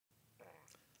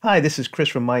Hi, this is Chris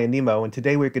from Maya Nemo, and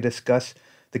today we're going to discuss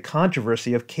the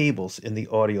controversy of cables in the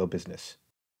audio business.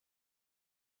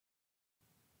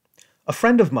 A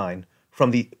friend of mine from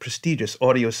the prestigious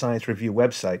Audio Science Review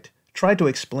website tried to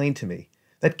explain to me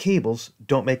that cables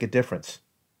don't make a difference.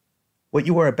 What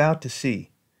you are about to see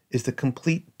is the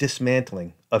complete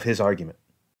dismantling of his argument.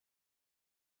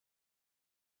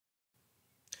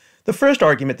 The first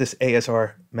argument this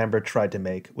ASR member tried to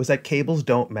make was that cables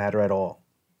don't matter at all.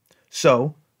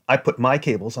 So, I put my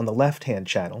cables on the left-hand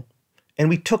channel, and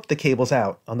we took the cables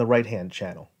out on the right-hand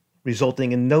channel,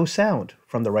 resulting in no sound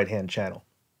from the right-hand channel.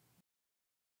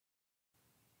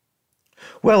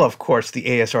 Well, of course, the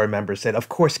ASR member said, of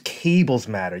course cables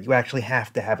matter. You actually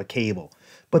have to have a cable.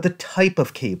 But the type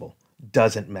of cable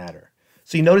doesn't matter.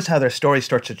 So you notice how their story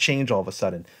starts to change all of a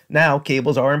sudden. Now,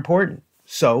 cables are important.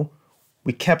 So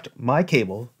we kept my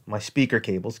cable, my speaker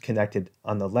cables, connected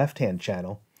on the left-hand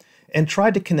channel, and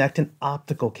tried to connect an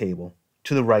optical cable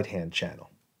to the right-hand channel.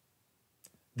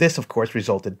 This, of course,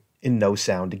 resulted in no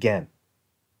sound again.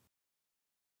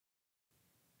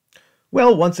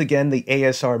 Well, once again, the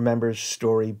ASR member's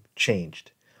story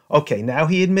changed. Okay, now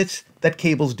he admits that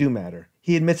cables do matter.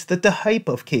 He admits that the type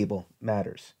of cable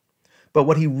matters. But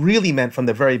what he really meant from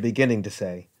the very beginning to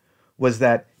say was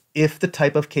that if the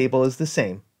type of cable is the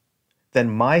same, then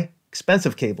my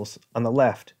expensive cables on the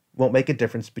left won't make a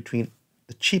difference between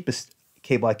the cheapest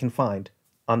cable I can find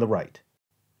on the right.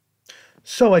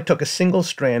 So I took a single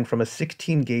strand from a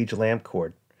 16-gauge lamp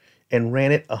cord and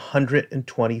ran it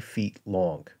 120 feet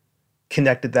long,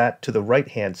 connected that to the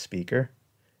right-hand speaker,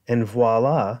 and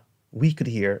voila, we could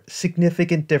hear a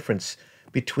significant difference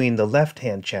between the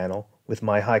left-hand channel with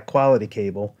my high-quality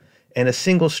cable and a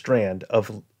single strand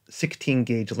of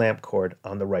 16-gauge lamp cord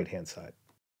on the right-hand side.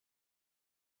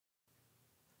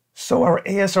 So our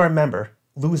ASR member,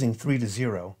 losing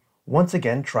 3-0, once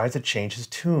again tries to change his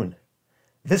tune.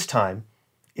 This time,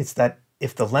 it's that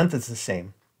if the length is the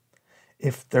same,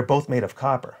 if they're both made of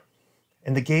copper,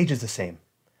 and the gauge is the same,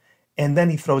 and then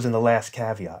he throws in the last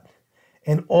caveat,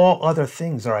 and all other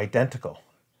things are identical,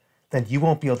 then you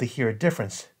won't be able to hear a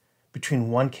difference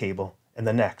between one cable and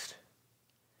the next.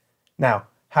 Now,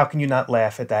 how can you not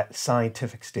laugh at that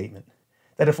scientific statement,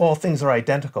 that if all things are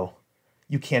identical,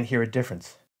 you can't hear a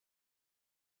difference?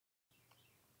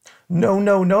 No,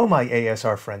 no, no, my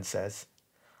ASR friend says.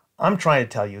 I'm trying to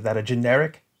tell you that a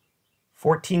generic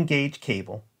 14-gauge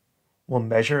cable will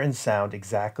measure and sound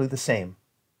exactly the same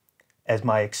as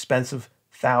my expensive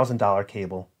 $1,000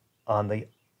 cable on the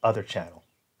other channel.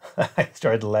 I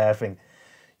started laughing.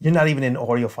 You're not even in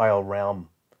audiophile realm.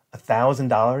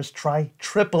 $1,000? Try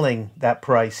tripling that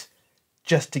price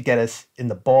just to get us in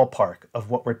the ballpark of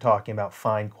what we're talking about,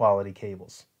 fine quality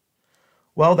cables.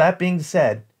 Well, that being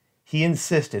said, he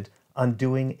insisted on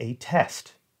doing a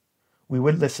test. We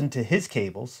would listen to his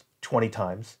cables 20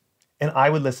 times, and I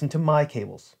would listen to my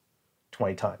cables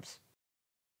 20 times.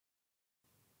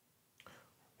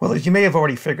 Well, as you may have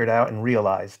already figured out and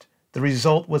realized, the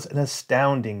result was an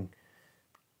astounding,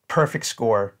 perfect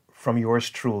score from yours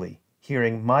truly,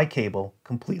 hearing my cable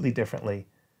completely differently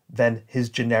than his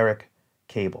generic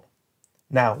cable.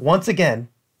 Now, once again,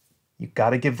 you've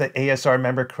got to give the ASR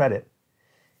member credit.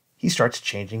 He starts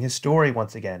changing his story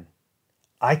once again.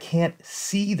 I can't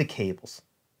see the cables.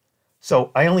 So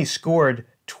I only scored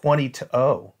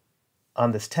 20-0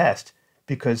 on this test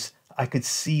because I could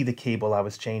see the cable I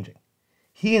was changing.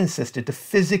 He insisted to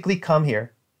physically come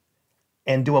here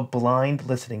and do a blind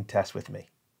listening test with me.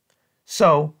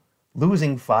 So,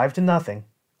 losing 5-0,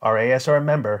 our ASR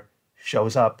member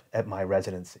shows up at my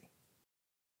residency.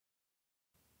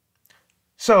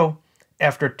 So,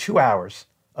 after 2 hours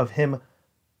of him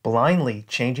blindly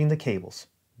changing the cables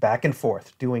back and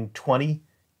forth, doing 20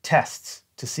 tests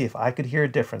to see if I could hear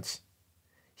a difference,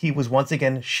 he was once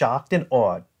again shocked and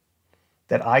awed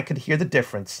that I could hear the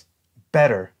difference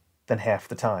better than half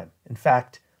the time. In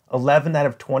fact, 11 out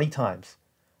of 20 times,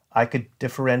 I could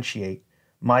differentiate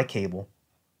my cable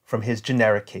from his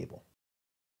generic cable.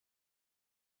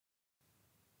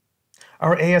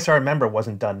 Our ASR member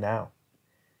wasn't done now.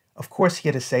 Of course, he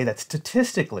had to say that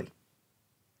statistically,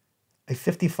 a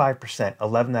 55%,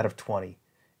 11 out of 20,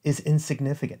 is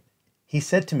insignificant. He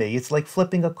said to me, it's like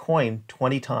flipping a coin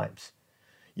 20 times.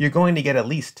 You're going to get at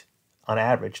least, on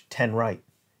average, 10 right.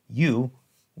 You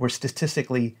were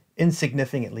statistically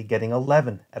insignificantly getting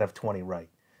 11 out of 20 right.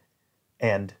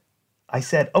 And I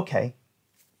said, okay,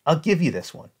 I'll give you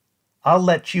this one. I'll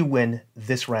let you win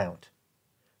this round.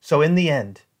 So in the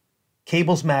end,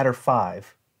 Cables Matter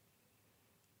 5,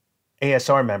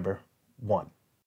 ASR member 1.